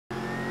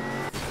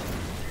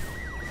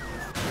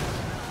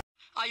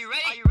Are you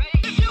ready? Are you ready?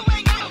 If you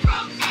ain't got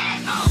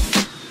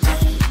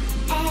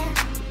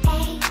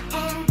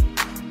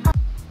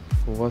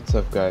What's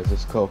up guys,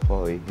 it's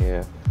skullpoly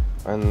here,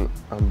 and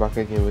I'm back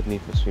again with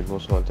Need for Speed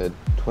Most Wanted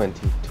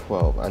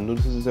 2012. I know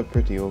this is a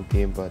pretty old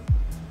game, but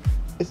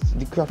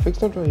the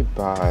graphics not very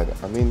bad.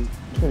 I mean,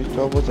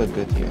 2012 was a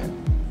good year.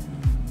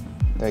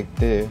 Like,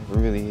 they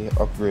really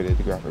upgraded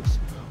the graphics.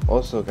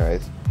 Also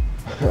guys,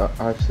 I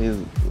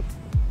actually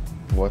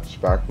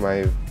watched back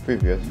my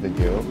previous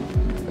video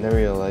and I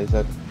realized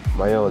that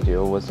my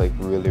audio was like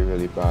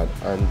really bad,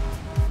 and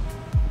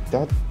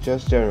that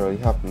just generally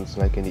happens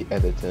like in the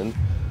editing.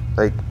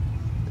 Like,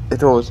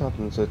 it always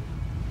happens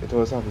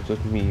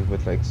with me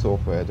with like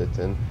software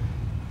editing.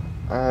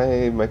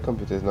 My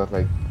computer is not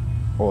like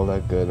all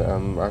that good.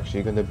 I'm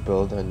actually gonna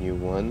build a new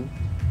one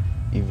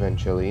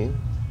eventually.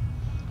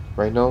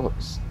 Right now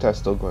test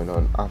still going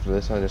on. After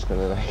this I'm just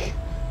gonna like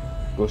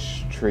go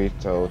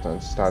straight out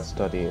and start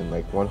studying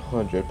like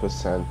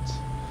 100%.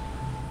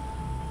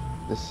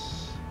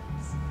 This,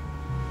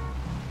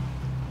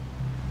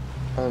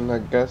 and I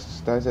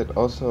guess that's it.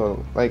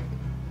 Also, like,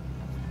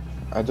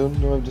 I don't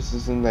know if this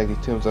is in like the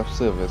terms of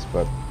service,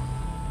 but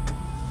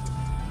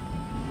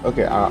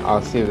okay,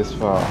 I'll save this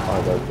for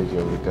another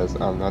video because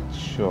I'm not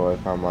sure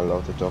if I'm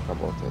allowed to talk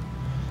about it.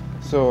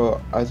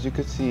 So as you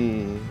can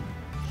see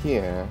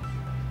here,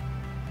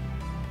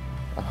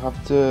 I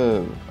have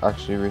to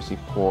actually race the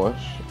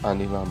Porsche and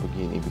the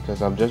Lamborghini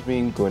because I'm just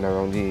been going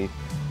around the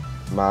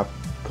map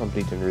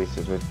completing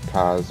races with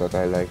cars that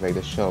I like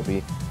the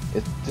Shelby.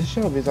 The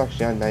Shelby is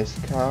actually a nice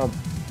car,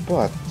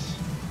 but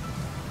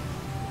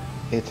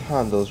it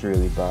handles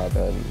really bad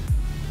and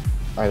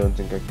I don't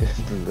think I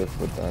could live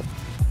with that.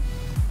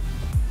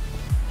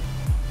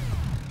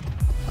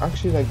 I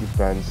actually like the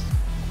Benz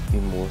the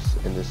most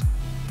in this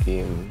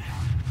game.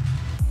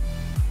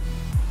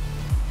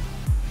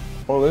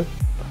 Well, it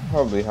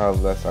probably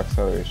have less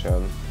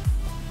acceleration.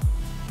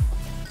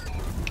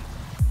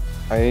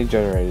 I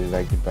generally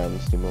like the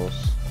Benz the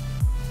most.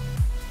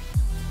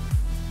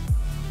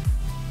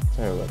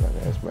 Sorry about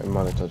that guys, my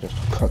monitor just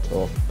cut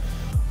off.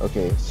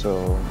 Okay,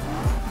 so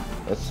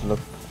let's look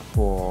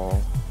for,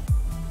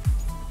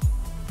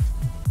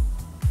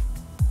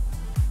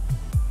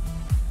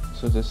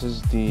 so this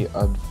is the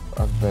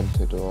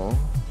Aventador,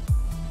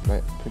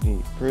 like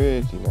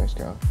pretty nice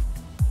car,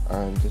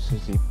 and this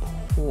is the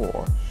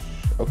Porsche.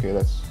 Okay,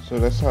 let's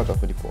start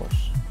off with the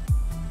Porsche.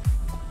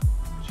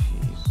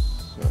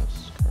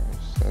 Jesus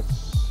Christ,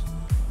 that's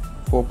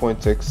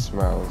 4.6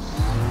 miles.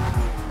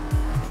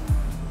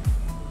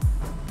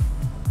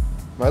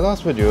 My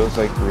last video was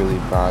like really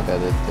bad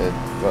edited.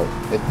 Well,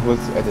 it was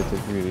edited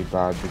really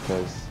bad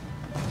because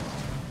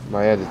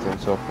my editing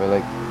software,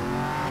 like,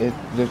 it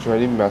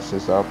literally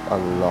messes up a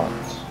lot.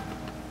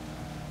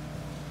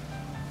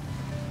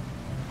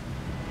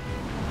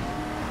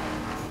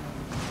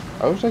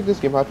 I wish like this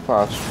game had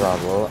fast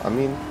travel. I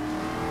mean,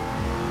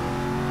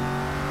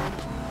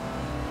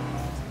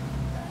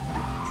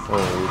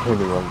 oh, we're in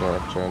the wrong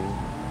direction.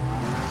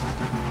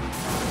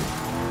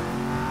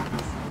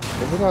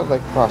 If it had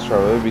like fast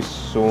travel, it would be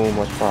so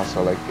much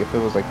faster. Like if it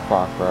was like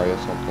Far Cry or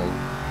something.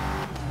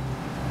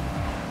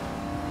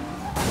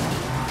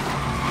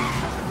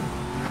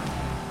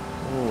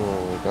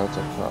 Oh, that's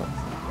a car.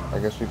 I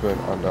guess we're going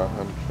under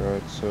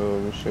 100, so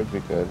we should be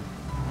good.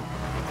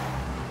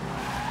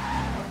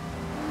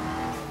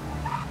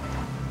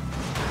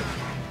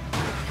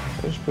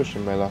 Just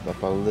pushing my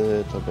laptop a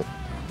little bit.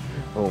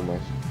 Oh,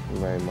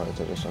 my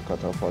monitor just got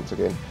cut off once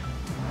again.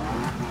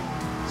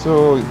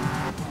 So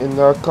in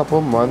a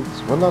couple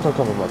months, well, not a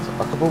couple months,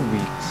 a couple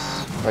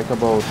weeks, like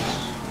about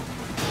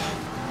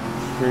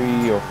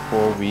 3 or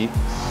 4 weeks,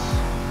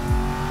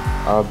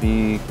 I'll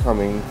be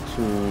coming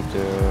to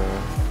the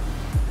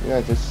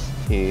United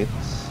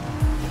States.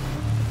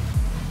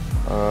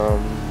 I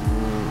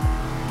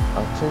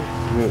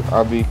think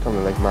I'll be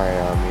coming like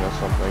Miami or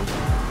something.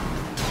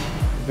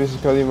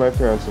 Basically, my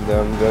parents and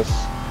them just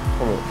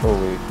coming. Oh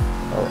wait,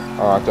 oh,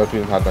 I thought we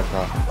didn't have that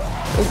car.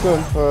 It's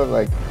going for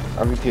like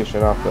a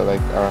vacation after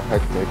like a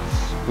hectic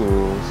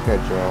school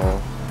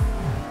schedule.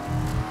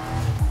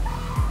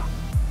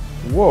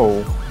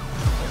 Whoa!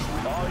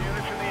 All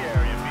units in the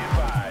area, be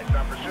advised.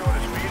 I'm pursuing a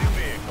speeding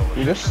vehicle.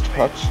 You just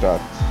touched that.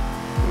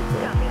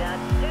 Copy that.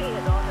 Duty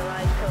has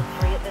authorized code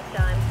 3 at this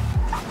time.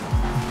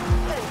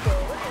 10-4,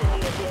 we're gonna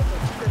need a vehicle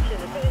description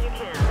as soon as you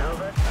can,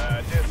 over.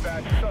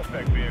 Dispatch,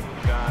 suspect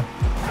vehicle's gone.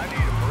 I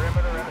need a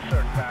perimeter and a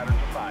search pattern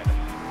to find him.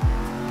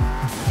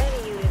 Any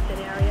units in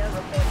area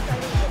report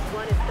sightings of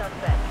wanted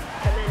suspect.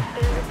 Commence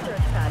standard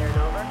search pattern,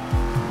 over.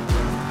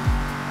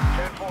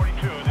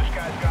 1042, this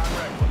guy's gone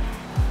reckless.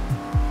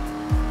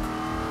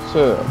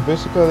 So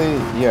basically,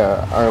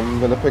 yeah, I'm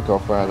gonna pick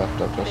off where I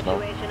left off just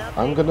now.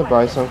 I'm gonna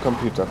buy some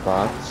computer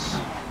parts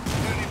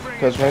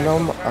because right now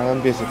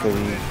I'm basically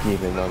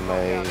gaming on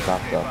my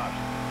laptop.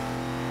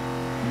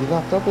 The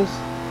laptop is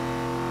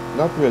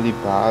not really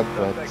bad,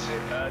 but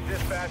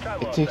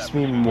it takes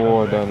me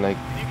more than like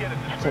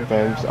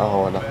sometimes an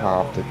hour and a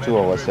half to 2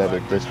 hours to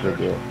edit this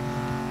video.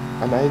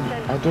 And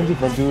I don't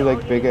even do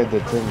like big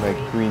editing, like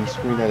green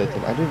screen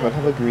editing. I don't even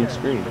have a green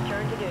screen.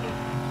 Return to duty.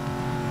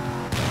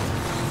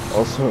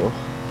 Also,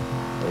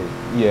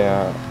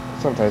 yeah,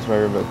 sometimes my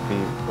room must be,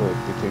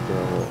 to take the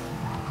wrong way.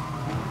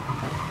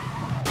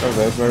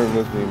 Sometimes my room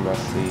must be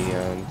messy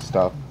and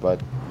stuff, but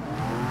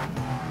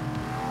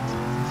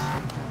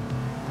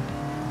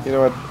you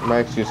know what, my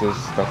excuse is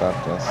that I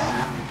have this.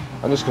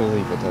 I'm just gonna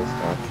leave it as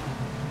that.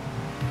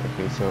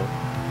 Okay, so,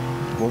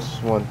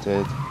 most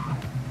wanted.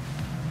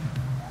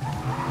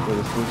 So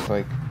this looks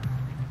like...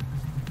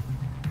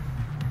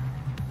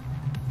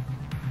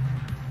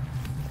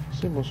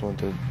 say most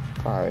wanted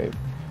 5.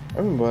 I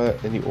remember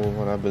in the old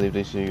one I believe they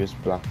used to use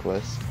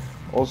blacklist.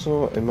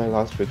 Also in my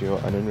last video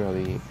I didn't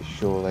really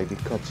show like the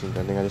cutscenes.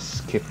 I think I just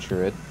skipped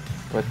through it,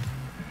 but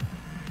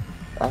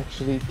I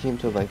actually came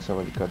to like some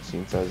of the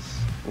cutscenes as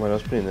when I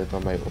was playing it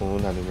on my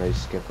own I didn't really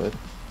skip it.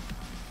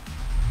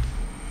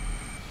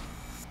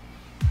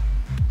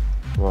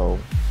 Wow,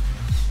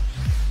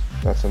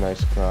 that's a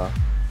nice car.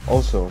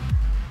 Also,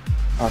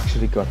 I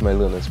actually got my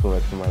learner's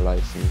permit for my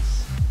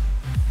license.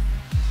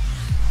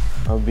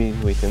 I've been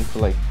waiting for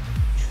like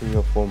 3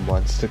 or 4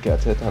 months to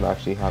get it and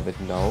actually have it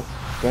now.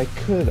 But I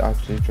could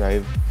actually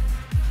drive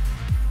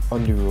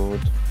on the road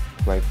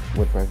like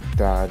with my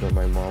dad or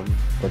my mom,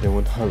 but they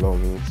won't allow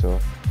me, so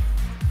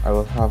I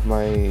will have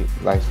my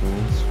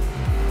license,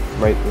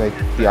 the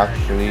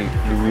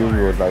real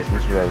road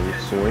license very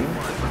soon.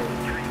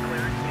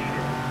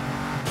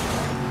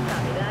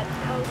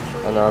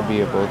 And I'll be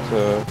able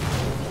to,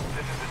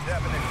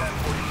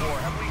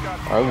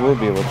 I will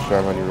be able to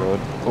drive on the road,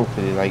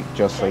 hopefully like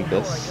just like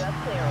this.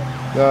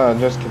 No, I'm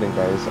just kidding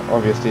guys,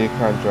 obviously you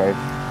can't drive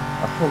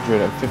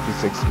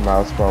 156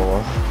 miles per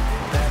hour.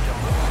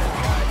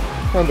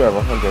 You can't drive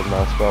 100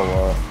 miles per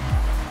hour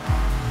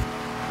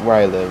where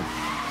I live.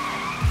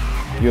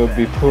 You'll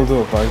be pulled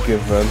over and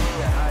given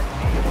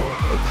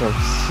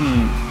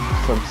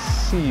some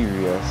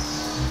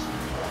serious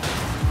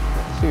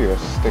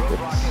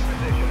tickets.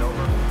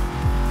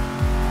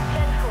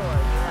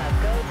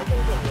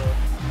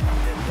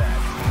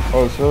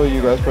 Also,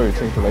 you guys probably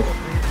think like,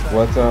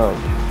 what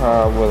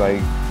car will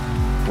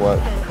what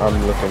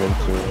I'm looking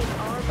into.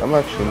 I'm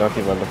actually not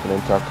even looking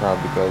into a car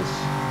because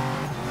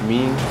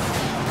me,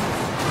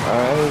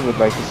 I would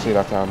like to say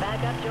that I'm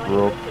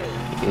broke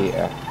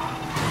AF.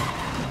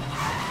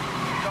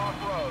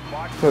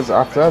 Because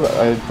after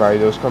I buy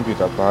those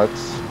computer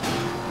parts,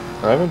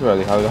 I haven't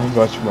really had that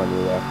much money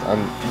left, and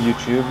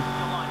YouTube,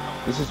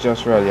 this is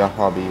just really a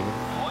hobby.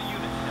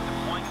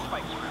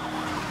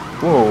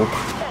 Whoa.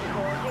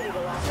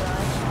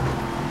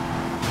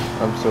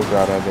 I'm so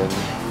glad I didn't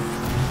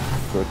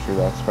go through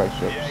that spike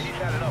strips. Yeah, he's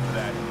had enough of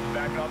that. He's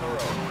back on the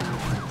road.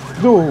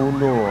 No,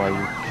 are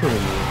you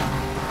kidding me?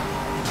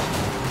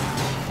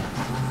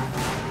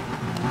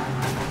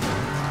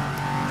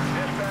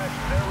 Dispatch,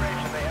 they're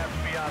racing. They have to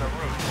be on a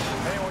route.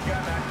 Anyone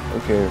got that?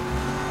 Okay,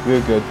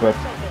 we're good, but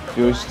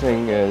the worst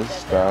thing is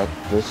that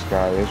this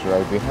guy is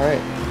right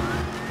behind.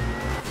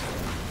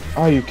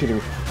 Are you kidding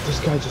me? This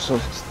guy just so...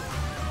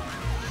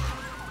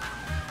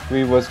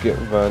 We was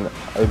given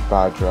a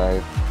bad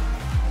drive.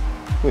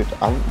 Wait,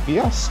 we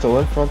are still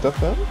in front of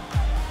him?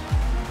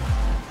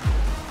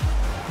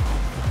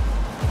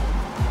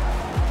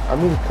 I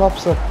mean,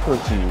 cops are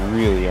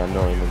really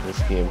annoying in this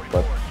game,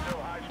 but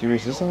the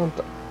races aren't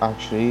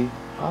actually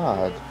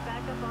hard.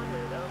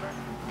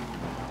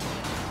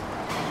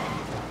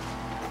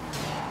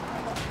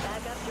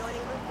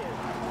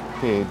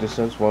 Okay,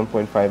 distance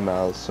 1.5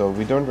 miles, so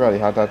we don't really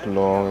have that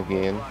long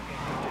again.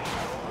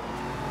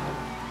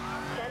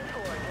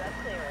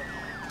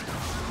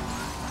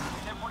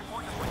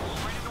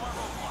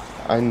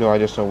 I know I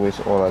just don't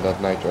waste all of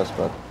that nitrous,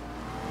 but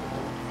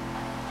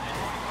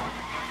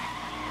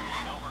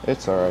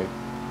it's alright.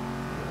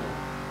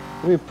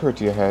 We're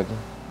pretty ahead,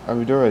 and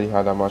we don't really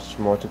have that much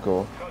more to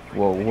go.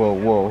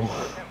 Whoa.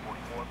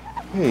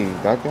 Hey,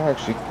 that guy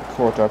actually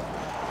caught up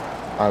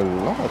a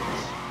lot.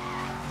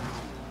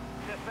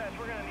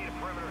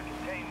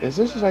 Is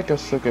this like a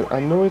circuit? I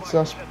know it's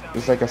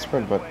like a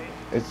sprint, but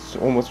it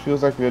almost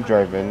feels like we're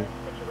driving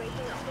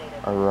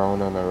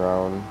around and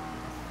around.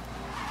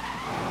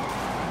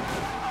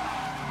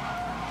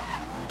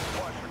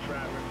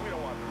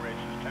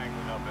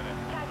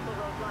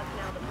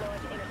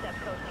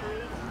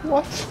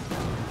 What?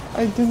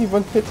 I didn't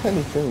even hit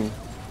anything.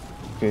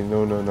 Okay,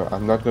 no,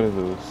 I'm not gonna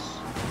lose.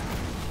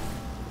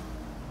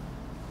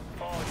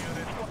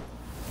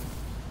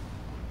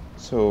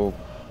 So,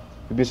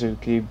 we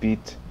basically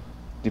beat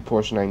the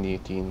Porsche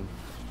 918.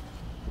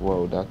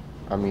 Whoa, that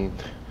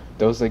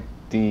was like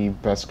the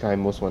best car,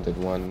 most wanted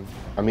one.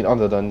 I mean,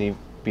 other than the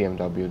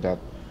BMW that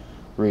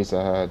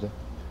Razer had.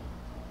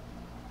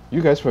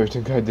 You guys probably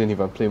think I didn't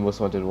even play most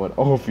wanted one.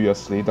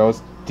 Obviously, that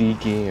was the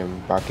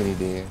game back in the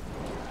day.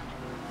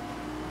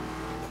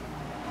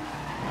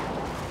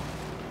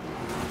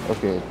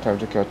 Okay, time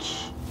to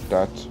catch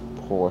that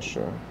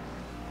Porsche.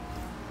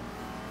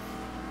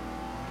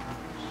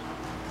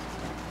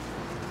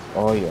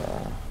 Oh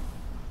yeah.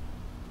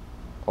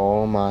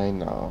 All mine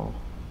now.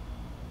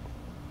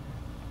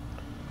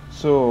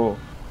 So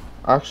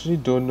I actually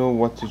don't know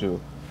what to do.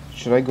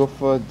 Should I go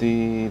for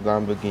the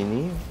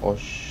Lamborghini or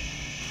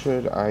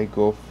should I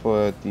go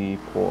for the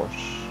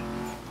Porsche?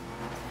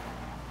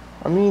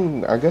 I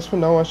mean, I guess for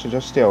now I should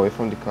just stay away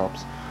from the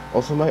cops.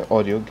 Also, my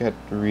audio get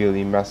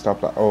really messed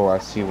up. Like, oh, I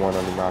see one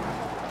on the map.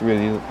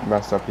 Really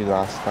messed up the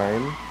last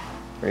time.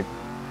 Like,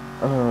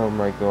 oh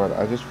my god,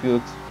 I just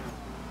feel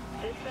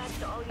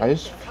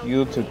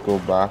to go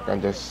back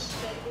and just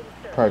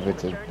private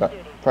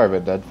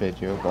that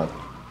video, but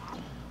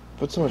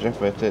put so much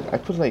effort in it. I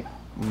put like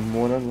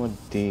more than 1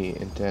 day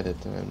into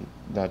editing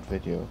that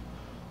video.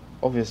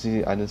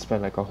 Obviously, I didn't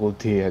spend like a whole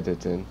day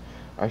editing.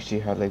 I actually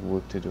had like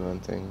work to do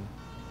and thing.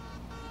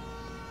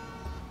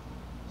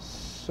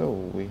 So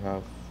we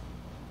have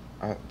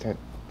that.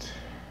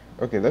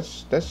 Okay,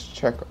 let's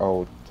check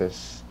out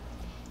this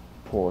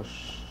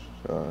Porsche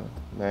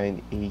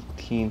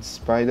 918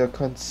 Spider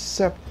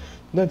concept.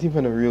 Not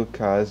even a real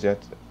car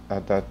yet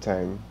at that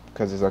time,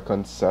 because it's a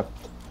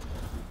concept.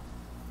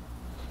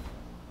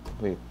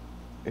 Wait,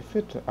 if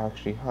it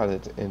actually had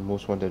it in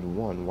Most Wanted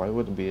 1, why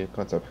would it be a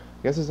concept?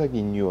 I guess it's like a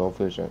newer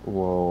version.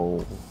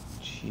 Whoa,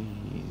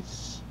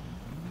 jeez,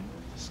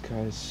 this guy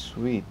is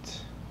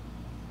sweet.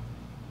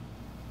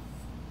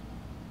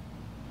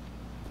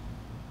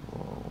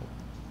 Whoa.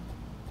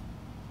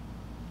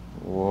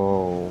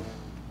 Whoa.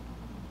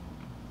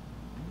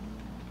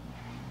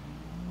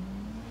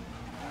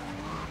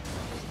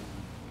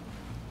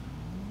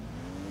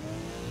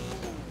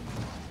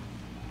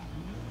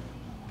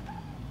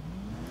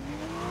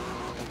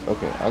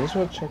 Okay, I just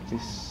want to check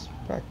these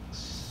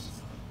specs.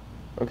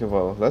 Okay,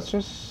 well, let's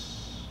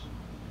just...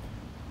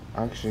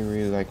 I actually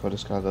really like how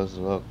this car does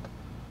look.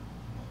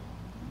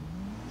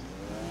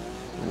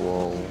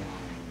 Whoa.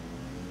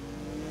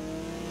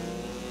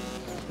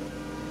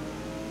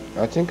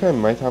 I think I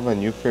might have a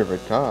new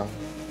favorite car.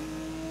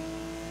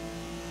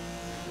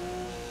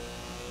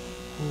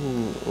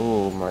 Ooh,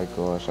 oh my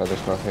gosh, I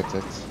just not hit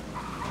it.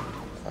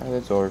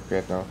 It's all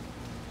regret now.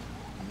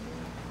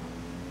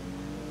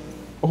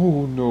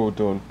 Oh no,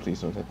 please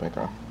don't hit my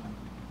car.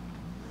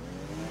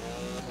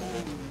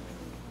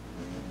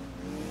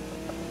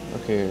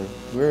 Okay,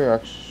 we're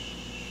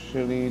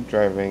actually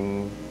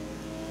driving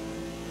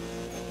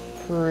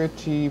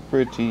pretty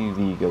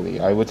legally.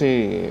 I would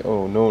say,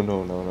 oh no.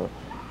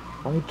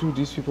 Why do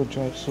these people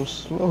drive so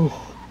slow?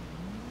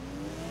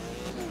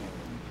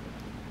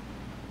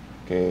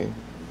 Okay,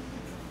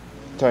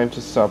 time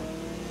to stop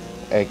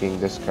egging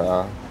this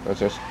car.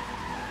 Let's just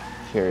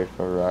carry it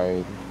for a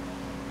ride.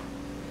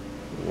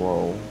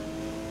 Whoa.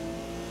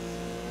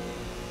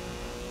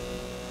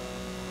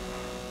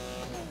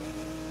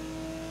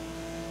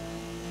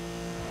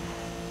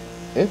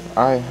 If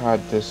I had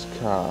this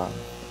car,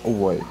 oh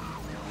wait,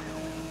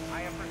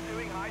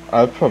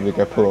 I'll probably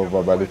get pulled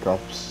over by the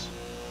cops.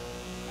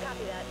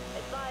 Copy that.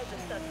 Advise the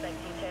suspect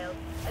details.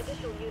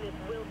 Additional units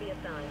will be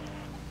assigned.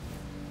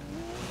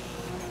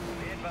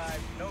 Be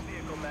advised, no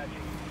vehicle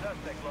matching.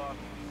 Suspect lost.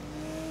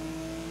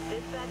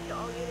 Dispatch to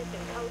all units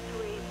in code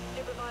 3.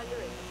 Supervisor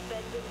is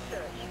suspended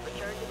search.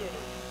 Return to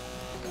duty.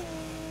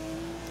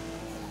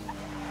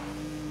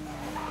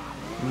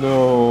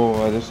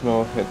 No, I just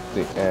now hit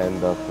the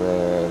end of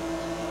it.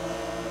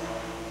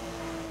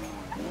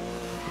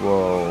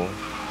 Whoa.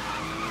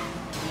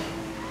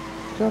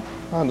 That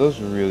handles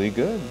really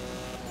good.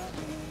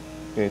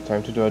 Okay,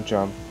 time to do a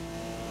jump.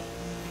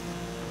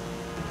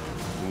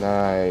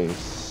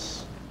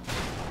 Nice.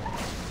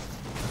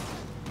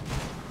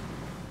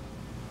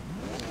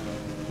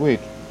 Wait.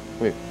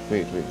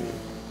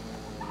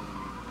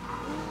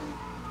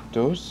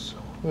 Those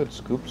hood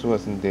scoops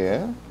wasn't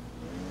there?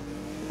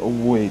 Oh,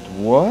 wait,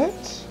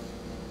 what?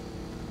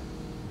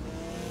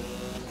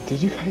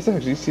 Did you guys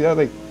actually see that?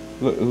 Like,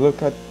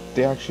 look at,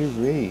 they actually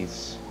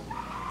raise.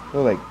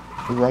 They're like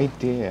right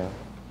there.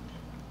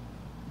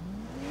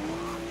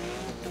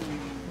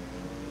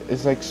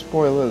 It's like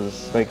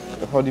spoilers, like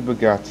how the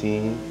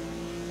Bugatti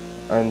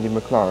and the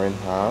McLaren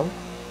have.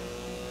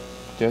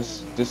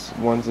 Just this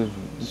one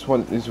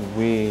is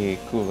way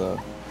cooler.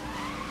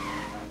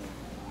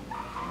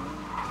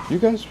 You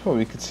guys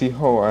probably could see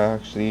how I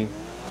actually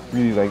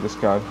really like this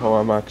car and how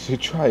I'm actually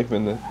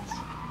driving it.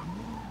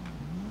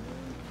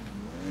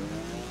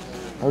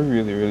 I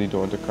really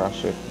don't want to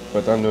crash it,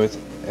 but I know it's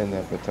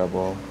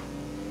inevitable.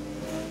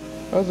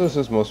 As this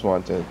is Most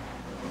Wanted.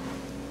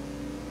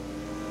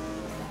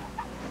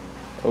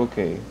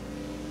 Okay,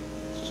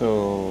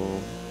 so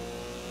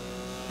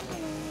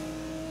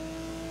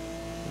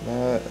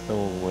that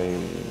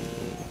away.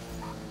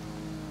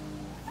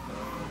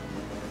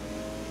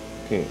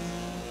 Okay,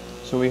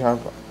 so we have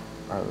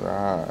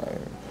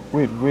arrived.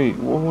 Wait,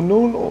 oh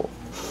no.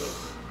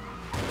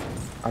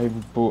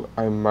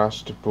 I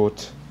mashed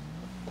both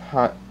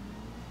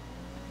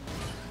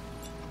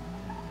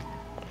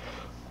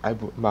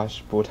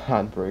mashed both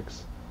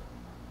handbrakes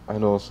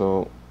and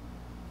also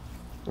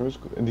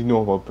the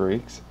normal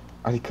brakes,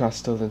 and the car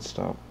still didn't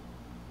stop.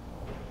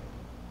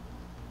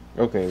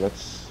 Okay,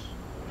 let's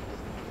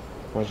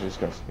watch this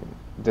guy.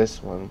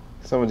 This one.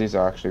 Some of these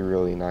are actually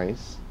really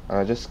nice.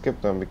 I just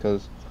skipped them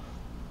because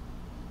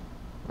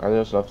I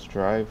just love to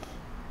drive.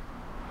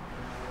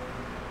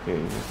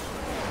 Okay.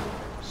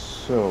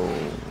 So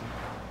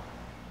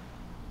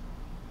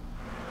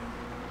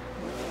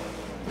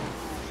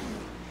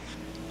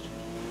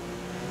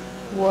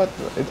what?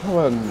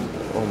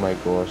 Oh my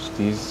gosh,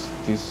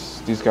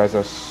 these guys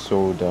are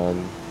so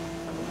done.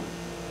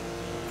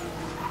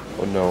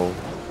 Oh no.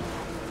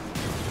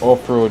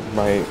 Off-road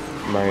my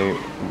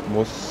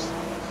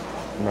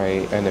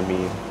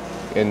enemy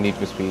in Need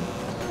for Speed.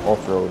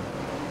 Off-road.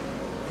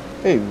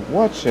 Hey,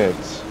 watch it.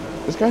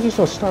 This guy just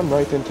slammed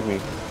right into me.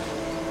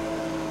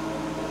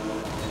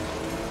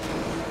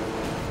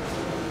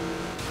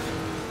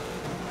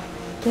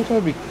 Don't I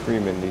be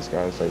creaming these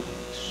guys like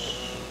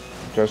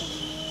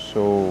just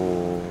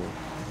so.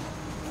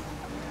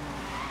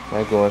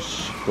 My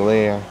gosh,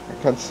 glare. I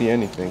can't see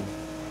anything.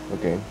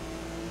 Okay.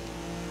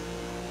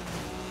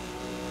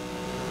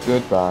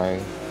 Goodbye.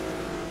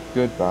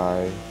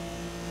 Goodbye.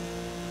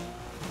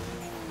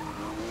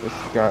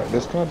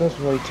 This car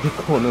doesn't really take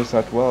corners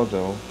that well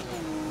though.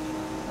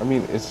 I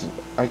mean,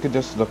 I could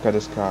just look at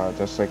this car,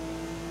 just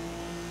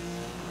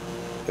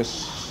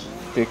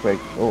take like,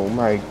 oh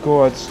my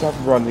god, stop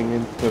running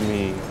into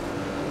me.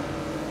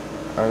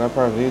 And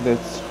apparently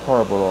that's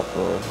horrible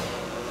off-road.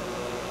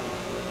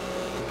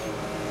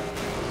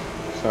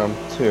 So I'm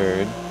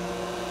third.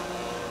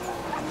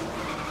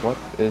 What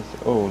is,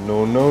 oh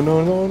no,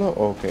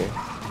 okay.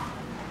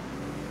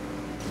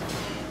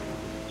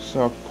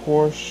 So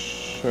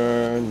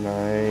Porsche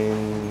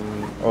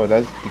 9, oh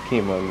that's the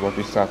Cayman, what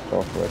we started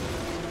off with.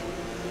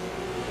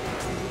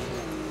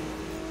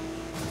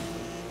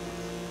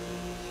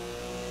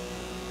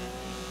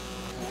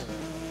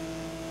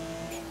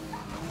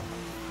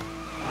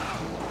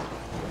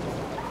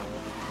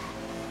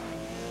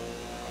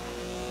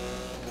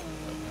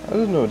 I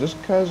don't know, this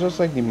car is just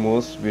like the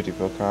most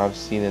beautiful car I've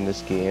seen in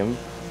this game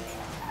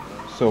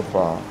so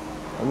far.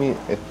 I mean,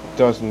 it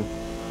doesn't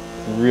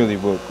really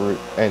work with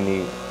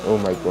any, oh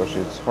my gosh,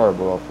 it's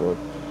horrible off-road,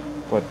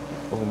 but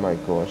oh my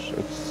gosh,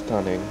 it's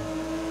stunning.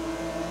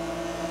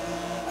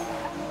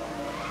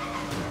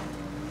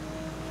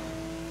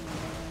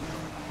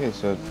 Okay,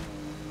 so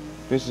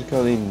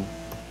basically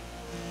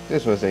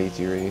this was an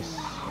easy race.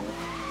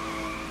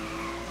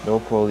 No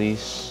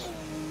police.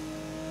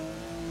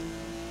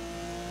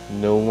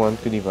 No one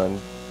could even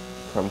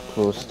come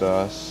close to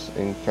us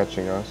in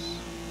catching us.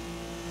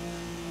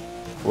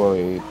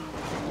 Wait.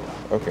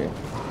 Okay.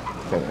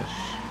 Finish.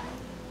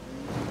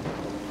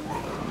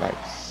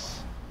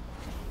 Nice.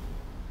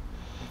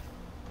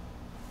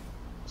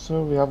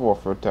 So we have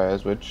off-road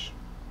tires, which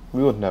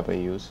we would never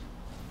use.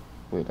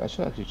 Wait, I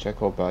should actually check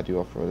how bad the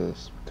off-road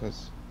is,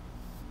 because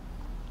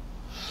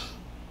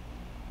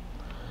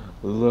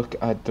look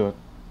at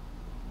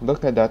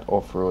that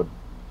off-road.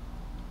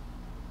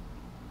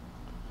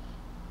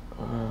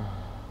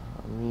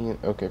 I mean,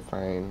 okay,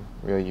 fine,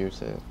 we'll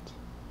use it.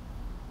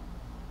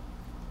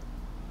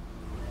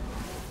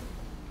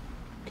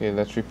 Okay,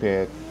 let's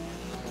repair it.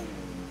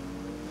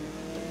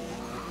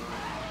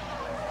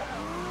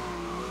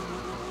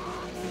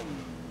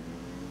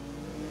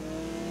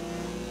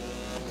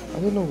 I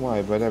don't know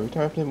why, but every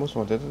time I play Most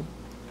Wanted,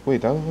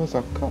 wait, that was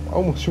a cop. I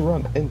almost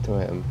run into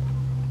him.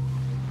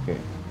 Okay,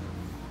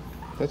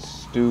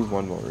 let's do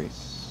one more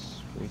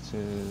race.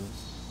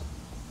 Races.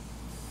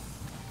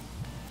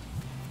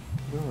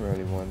 I don't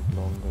really want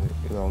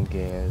long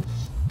gears.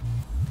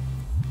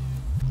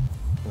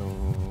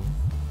 So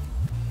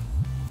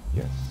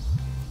yes,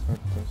 start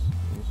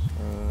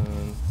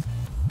destination.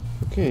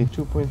 Okay,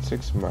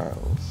 2.6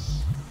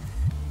 miles.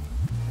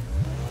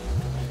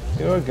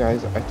 You know what,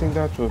 guys? I think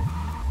that will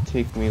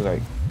take me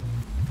like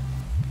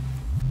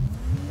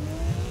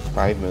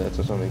 5 minutes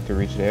or something to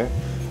reach there.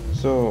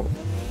 So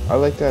I'd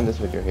like to end this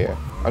video here.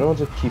 I don't want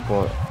to keep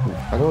on.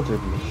 I don't want to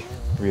make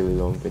really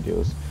long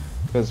videos,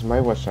 because my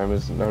watch time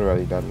is not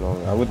really that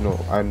long. I would know.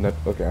 I'm not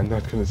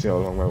gonna see how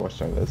long my watch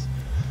time is.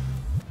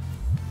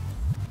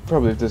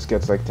 Probably if this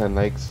gets like 10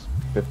 likes,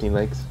 15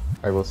 likes,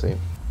 I will say.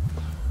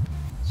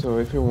 So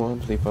if you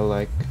want, leave a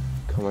like,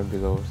 comment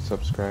below,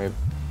 subscribe,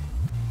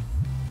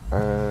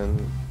 and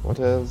what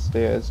else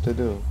there is to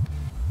do?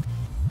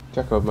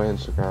 Check out my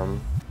Instagram,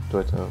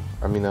 Twitter.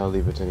 I mean, I'll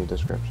leave it in the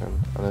description.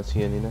 And I'll see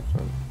you in the next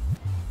one.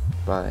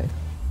 Bye.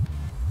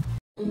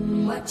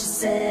 What you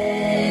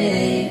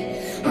say?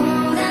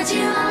 That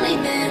you only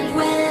meant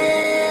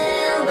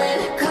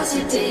well, cause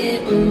you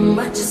did.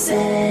 What you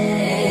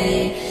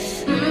say?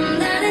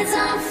 That it's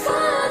all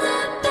for the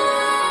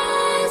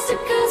best,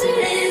 because it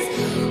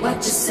is. What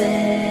you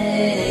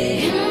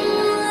say?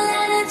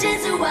 That it's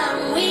just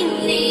what we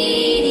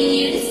need.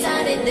 You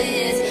decided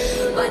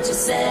this. What you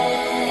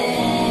say?